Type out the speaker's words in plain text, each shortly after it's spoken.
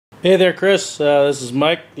Hey there, Chris. This is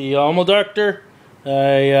Mike, the Alma Doctor.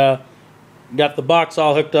 I got the box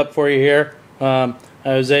all hooked up for you here. I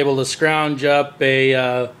was able to scrounge up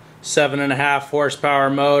a 7.5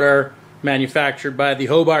 horsepower motor manufactured by the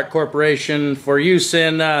Hobart Corporation for use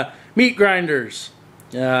in meat grinders.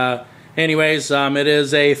 Anyways, it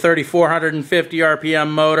is a 3,450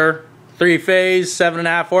 RPM motor, 3-phase,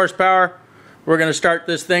 7.5 horsepower. We're going to start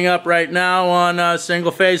this thing up right now on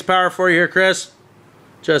single phase power for you here, Chris.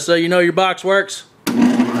 Just so you know your box works. And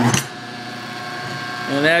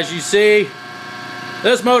as you see,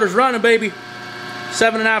 this motor's running, baby.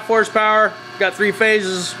 7.5 horsepower, got 3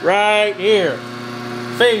 phases right here.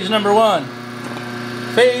 Phase number 1,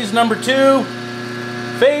 phase number 2,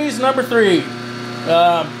 phase number 3.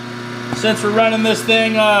 Since we're running this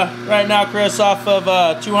thing right now, Chris, off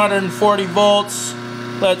of 240 volts,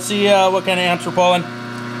 let's see what kind of amps we're pulling.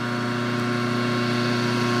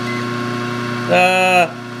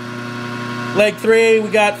 Leg 3, we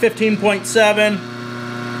got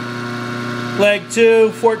 15.7. Leg 2,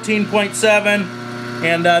 14.7.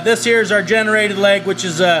 And this here is our generated leg, which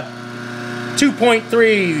is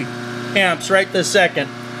 2.3 amps right this second.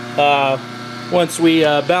 Once we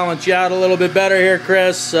balance you out a little bit better here,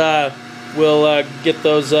 Chris, we'll get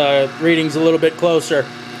those readings a little bit closer.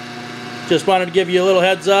 Just wanted to give you a little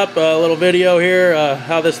heads up, a little video here,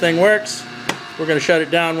 how this thing works. We're going to shut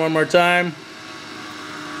it down one more time.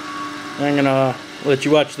 I'm going to let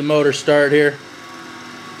you watch the motor start here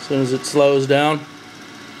as soon as it slows down.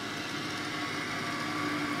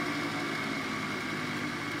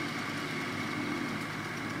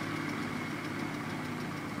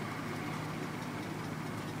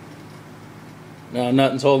 Now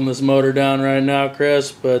nothing's holding this motor down right now,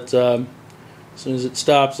 Chris, but as soon as it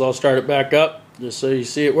stops, I'll start it back up just so you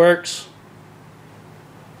see it works.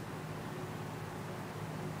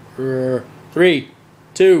 3,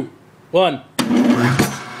 2, 1.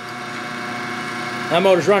 That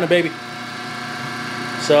motor's running, baby.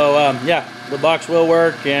 So yeah, the box will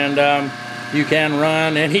work, and you can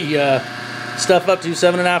run any stuff up to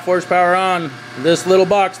 7.5 horsepower on this little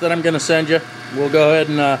box that I'm going to send you. We'll go ahead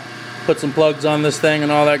and put some plugs on this thing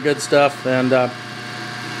and all that good stuff, and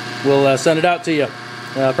we'll send it out to you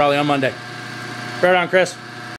probably on Monday. Right on, Chris.